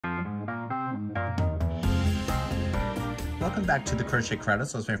Welcome back to the Crochet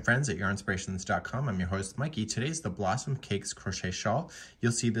Credits with my friends at Yarnspirations.com. I'm your host, Mikey. Today's the Blossom Cakes Crochet Shawl.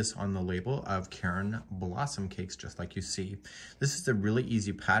 You'll see this on the label of Caron Blossom Cakes, just like you see. This is a really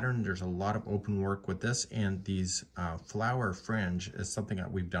easy pattern. There's a lot of open work with this, and these flower fringe is something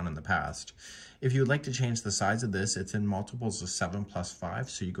that we've done in the past. If you would like to change the size of this, it's in multiples of 7 plus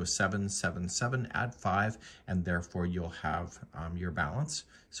 5. So you go 7, 7, 7, add 5, and therefore you'll have your balance.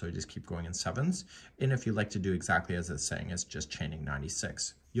 So you just keep going in 7s. And if you'd like to do exactly as it's saying, it's just chaining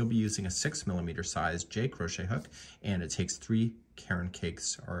 96. You'll be using a 6mm size J crochet hook, and it takes 3 Caron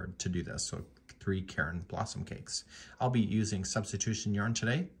cakes to do this. So 3 Caron Blossom Cakes. I'll be using substitution yarn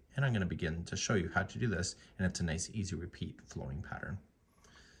today, and I'm going to begin to show you how to do this. And it's a nice, easy repeat flowing pattern.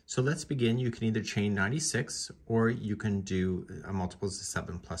 So let's begin. You can either chain 96 or you can do multiples of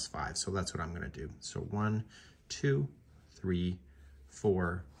 7 plus 5. So that's what I'm going to do. So 1, 2, 3,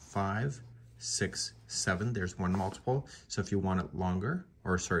 4, 5, 6, 7. There's one multiple. So if you want it longer,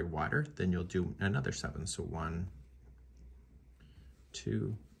 or sorry, wider, then you'll do another 7. So 1,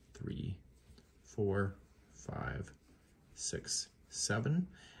 2, 3, 4, 5, 6, 7.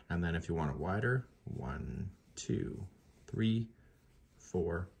 And then if you want it wider, 1, 2, 3,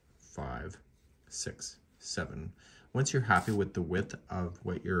 4, 5, 6, 7. Once you're happy with the width of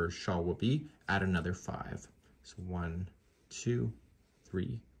what your shawl will be, add another 5. So 1, 2,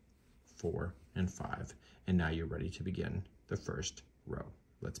 3, 4, and 5. And now you're ready to begin the first row.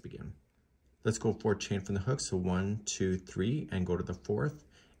 Let's begin. Let's go 4 chain from the hook. So 1, 2, 3, and go to the 4th.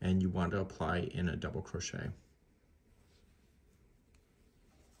 And you want to apply in a double crochet.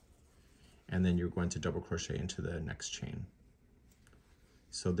 And then you're going to double crochet into the next chain.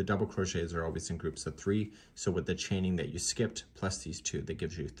 So the double crochets are always in groups of 3. So with the chaining that you skipped plus these 2, that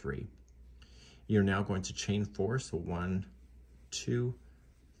gives you 3. You're now going to chain 4. So 1, 2,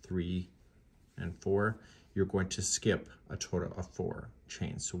 3, and 4. You're going to skip a total of 4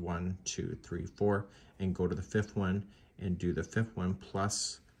 chains. So 1, 2, 3, 4, and go to the 5th one and do the 5th one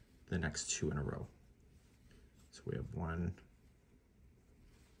plus the next 2 in a row. So we have 1,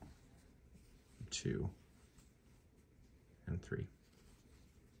 2, and 3.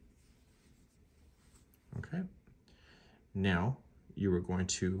 Okay, now you are going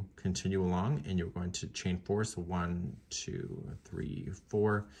to continue along and you're going to chain 4. So 1, 2, 3,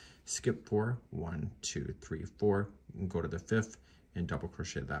 4, skip 4, 1, 2, 3, 4, and go to the 5th and double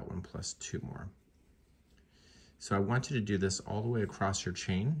crochet that one plus 2 more. So I want you to do this all the way across your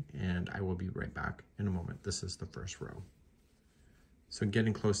chain, and I will be right back in a moment. This is the first row. So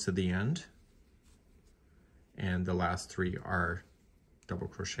getting close to the end, and the last 3 are double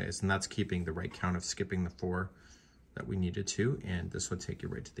crochets, and that's keeping the right count of skipping the 4 that we needed to, and this will take you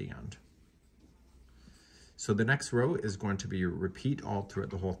right to the end. So the next row is going to be a repeat all throughout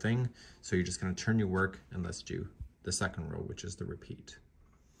the whole thing. So you're just going to turn your work, and let's do the second row, which is the repeat.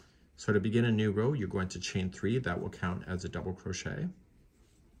 So to begin a new row, you're going to chain 3. That will count as a double crochet,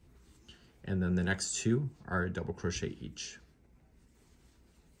 and then the next 2 are a double crochet each.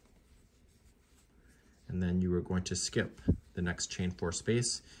 And then you are going to skip the next chain 4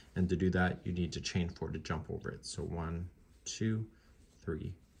 space, and to do that you need to chain 4 to jump over it. So 1, 2,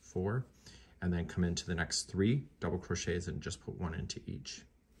 3, 4, and then come into the next 3 double crochets and just put 1 into each.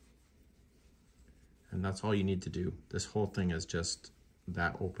 And that's all you need to do. This whole thing is just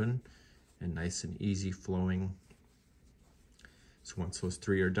that open and nice and easy flowing. So once those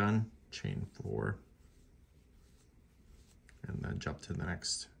 3 are done, chain 4 and then jump to the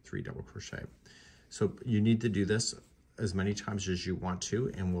next 3 double crochet. So you need to do this as many times as you want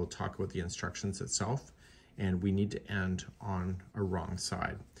to, and we'll talk about the instructions itself. And we need to end on a wrong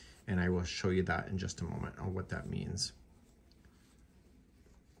side. And I will show you that in just a moment on what that means.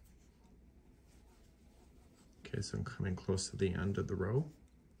 Okay, so I'm coming close to the end of the row.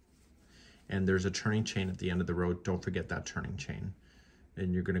 And there's a turning chain at the end of the row. Don't forget that turning chain.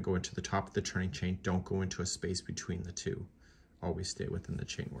 And you're gonna go into the top of the turning chain. Don't go into a space between the 2. Always stay within the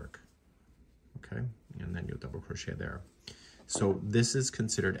chain work. Okay, and then you'll double crochet there. So this is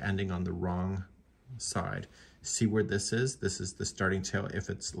considered ending on the wrong side. See where this is? This is the starting tail. If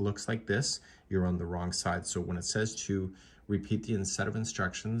it looks like this, you're on the wrong side. So when it says to repeat the set of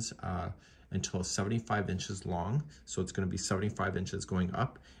instructions until 75 inches long, so it's going to be 75 inches going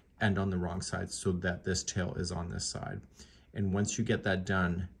up and on the wrong side, so that this tail is on this side. And once you get that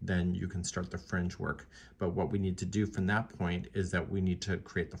done, then you can start the fringe work. But what we need to do from that point is that we need to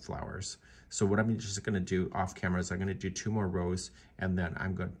create the flowers. So what I'm just gonna do off camera is I'm gonna do 2 more rows, and then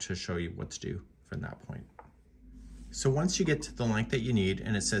I'm going to show you what to do from that point. So once you get to the length that you need,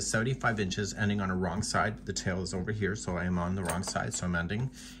 and it says 75 inches ending on a wrong side, the tail is over here, so I am on the wrong side, so I'm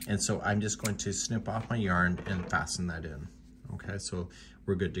ending. And so I'm just going to snip off my yarn and fasten that in. Okay, so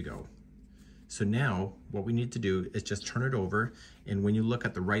we're good to go. So now what we need to do is just turn it over, and when you look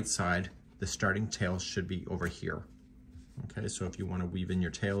at the right side, the starting tail should be over here. Okay, so if you want to weave in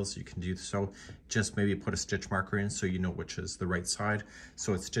your tails, you can do so. Just maybe put a stitch marker in so you know which is the right side.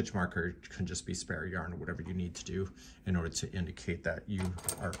 So a stitch marker can just be spare yarn or whatever you need to do in order to indicate that you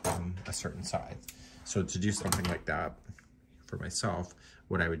are on a certain side. So to do something like that, for myself,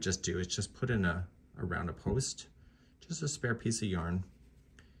 what I would just do is just put in around a post, just a spare piece of yarn,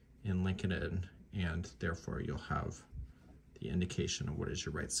 and link it in, and therefore you'll have the indication of what is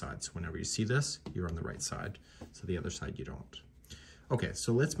your right side. So whenever you see this, you're on the right side. So the other side you don't. Okay,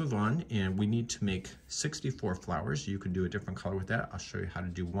 so let's move on, and we need to make 64 flowers. You can do a different color with that. I'll show you how to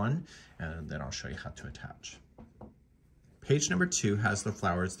do one, and then I'll show you how to attach. Page number 2 has the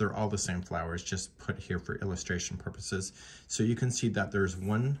flowers. They're all the same flowers, just put here for illustration purposes. So you can see that there's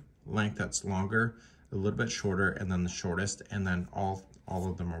one length that's longer, a little bit shorter, and then the shortest, and then all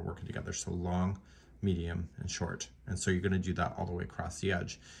of them are working together. So long, medium, and short. And so you're going to do that all the way across the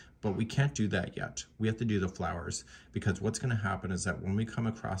edge. But we can't do that yet. We have to do the flowers, because what's going to happen is that when we come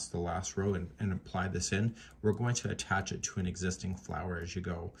across the last row and apply this in, we're going to attach it to an existing flower as you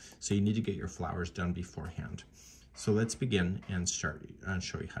go. So you need to get your flowers done beforehand. So let's begin and start and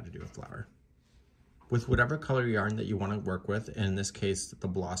show you how to do a flower. With whatever color yarn that you want to work with, in this case, the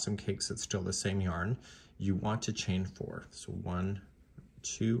Blossom Cakes, it's still the same yarn, you want to chain 4. So 1,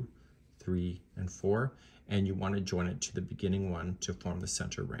 2, 3, and 4, and you want to join it to the beginning one to form the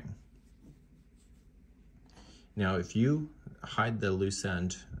center ring. Now, if you hide the loose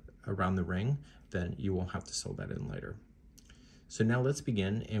end around the ring, then you won't have to sew that in later. So now let's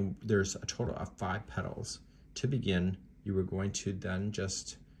begin, and there's a total of 5 petals. To begin, you are going to then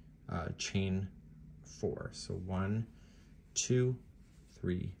just chain 4. So 1, 2,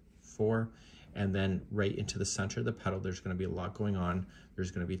 3, 4, and then right into the center of the petal, there's going to be a lot going on.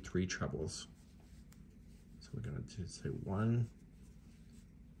 There's going to be 3 trebles. So we're going to say 1,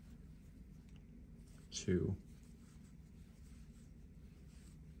 2,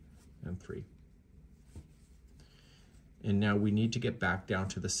 and 3. And now we need to get back down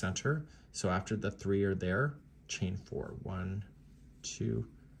to the center. So after the 3 are there, chain 4. 1, 2,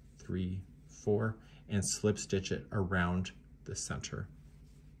 3, 4, and slip stitch it around the center.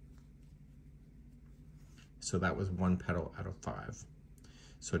 So that was 1 petal out of 5.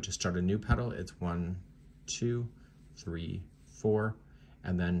 So to start a new petal, it's 1, 2, 3, 4,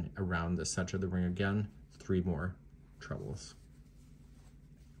 and then around the center of the ring again, 3 more trebles.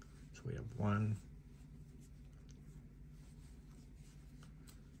 So we have 1,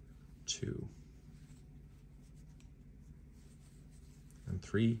 2, and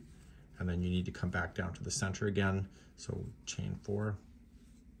 3, and then you need to come back down to the center again. So chain 4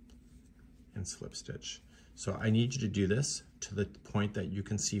 and slip stitch. So I need you to do this to the point that you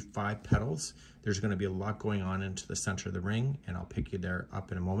can see 5 petals. There's going to be a lot going on into the center of the ring, and I'll pick you there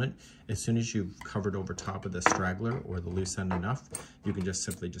up in a moment. As soon as you've covered over top of the straggler or the loose end enough, you can just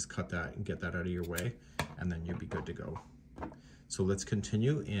simply just cut that and get that out of your way, and then you'll be good to go. So let's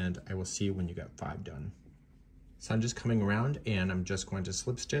continue, and I will see you when you got 5 done. So I'm just coming around, and I'm just going to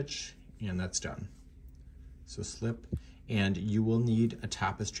slip stitch, and that's done. So slip, and you will need a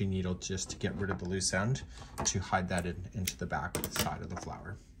tapestry needle just to get rid of the loose end to hide that into the back side of the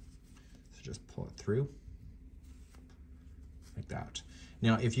flower. So just pull it through like that.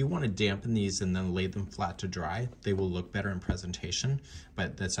 Now, if you want to dampen these and then lay them flat to dry, they will look better in presentation,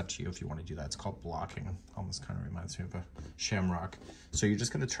 but that's up to you if you want to do that. It's called blocking. Almost kind of reminds me of a shamrock. So you're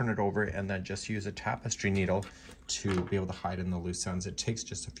just going to turn it over and then just use a tapestry needle to be able to hide in the loose ends. It takes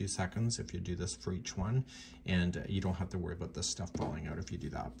just a few seconds if you do this for each one, and you don't have to worry about this stuff falling out if you do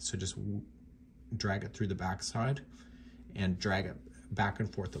that. So just drag it through the back side and drag it back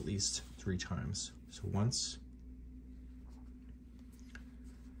and forth at least 3 times. So once,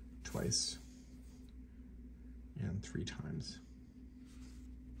 twice, and 3 times.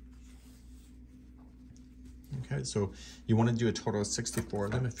 Okay, so you want to do a total of 64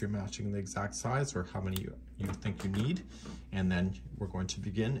 of them if you're matching the exact size or how many you think you need, and then we're going to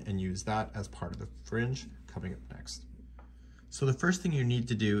begin and use that as part of the fringe coming up next. So the first thing you need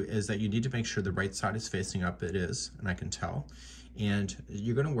to do is that you need to make sure the right side is facing up. It is, and I can tell. And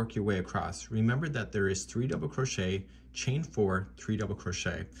you're going to work your way across. Remember that there is 3 double crochet, chain 4, 3 double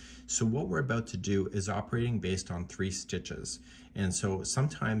crochet. So what we're about to do is operating based on 3 stitches. And so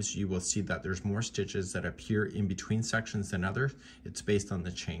sometimes you will see that there's more stitches that appear in between sections than others. It's based on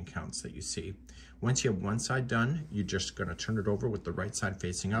the chain counts that you see. Once you have one side done, you're just going to turn it over with the right side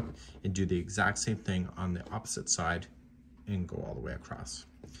facing up and do the exact same thing on the opposite side and go all the way across.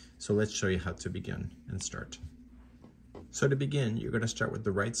 So let's show you how to begin and start. So to begin, you're going to start with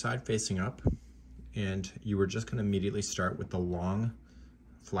the right side facing up, and you are just going to immediately start with the long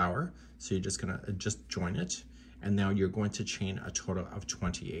flower. So you're just going to just join it, and now you're going to chain a total of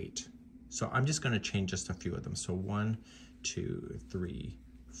 28. So I'm just going to chain just a few of them. So 1, 2, 3,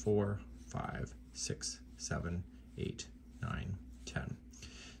 4, 5, 6, 7, 8, 9, 10.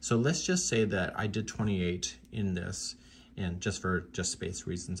 So let's just say that I did 28 in this, and just for space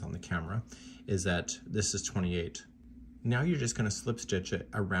reasons on the camera, is that this is 28. Now you're just going to slip stitch it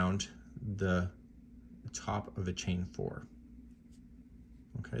around the top of a chain 4.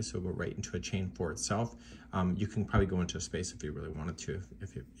 Okay, so go right into a chain 4 itself. You can probably go into a space if you really wanted to,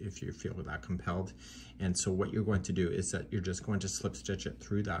 if you feel that compelled. And so what you're going to do is that you're just going to slip stitch it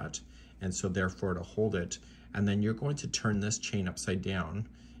through that, and so therefore to hold it, and then you're going to turn this chain upside down,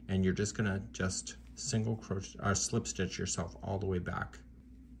 and you're just going to just single crochet or slip stitch yourself all the way back.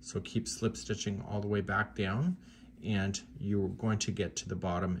 So keep slip stitching all the way back down, and you're going to get to the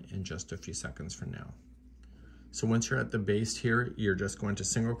bottom in just a few seconds from now. So once you're at the base here, you're just going to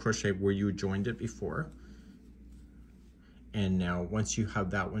single crochet where you joined it before. And now once you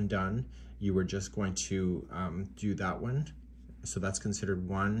have that one done, you are just going to do that one. So that's considered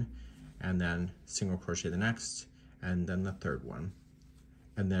 1, and then single crochet the next, and then the third one.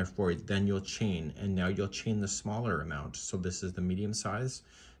 And therefore then you'll chain, and now you'll chain the smaller amount. So this is the medium size.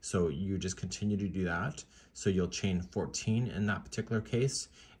 So you just continue to do that. So you'll chain 14 in that particular case,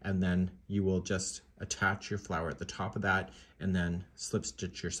 and then you will just attach your flower at the top of that, and then slip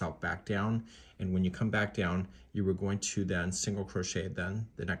stitch yourself back down. And when you come back down, you are going to then single crochet then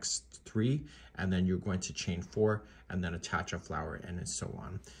the next 3, and then you're going to chain 4, and then attach a flower, and so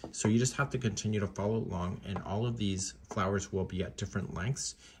on. So you just have to continue to follow along, and all of these flowers will be at different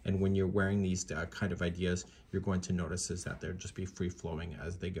lengths. And when you're wearing these kind of ideas, you're going to notice is that they'll just be free flowing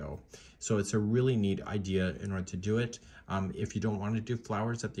as they go. So it's a really neat idea in order to do it. If you don't want to do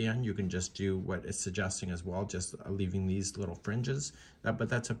flowers at the end, you can just do what it's suggesting as well, just leaving these little fringes. But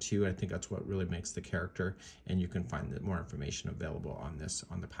that's up to you. I think that's what really makes the character, and you can find more information available on this,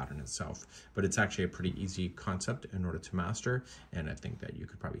 on the pattern itself. But it's actually a pretty easy concept in order to master, and I think that you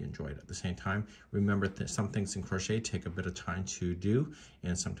could probably enjoy it at the same time. Remember that some things in crochet take a bit of time to do,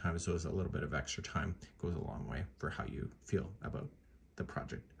 and sometimes those a little bit of extra time goes a long way for how you feel about the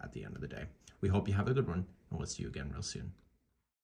project at the end of the day. We hope you have a good one, and we'll see you again real soon.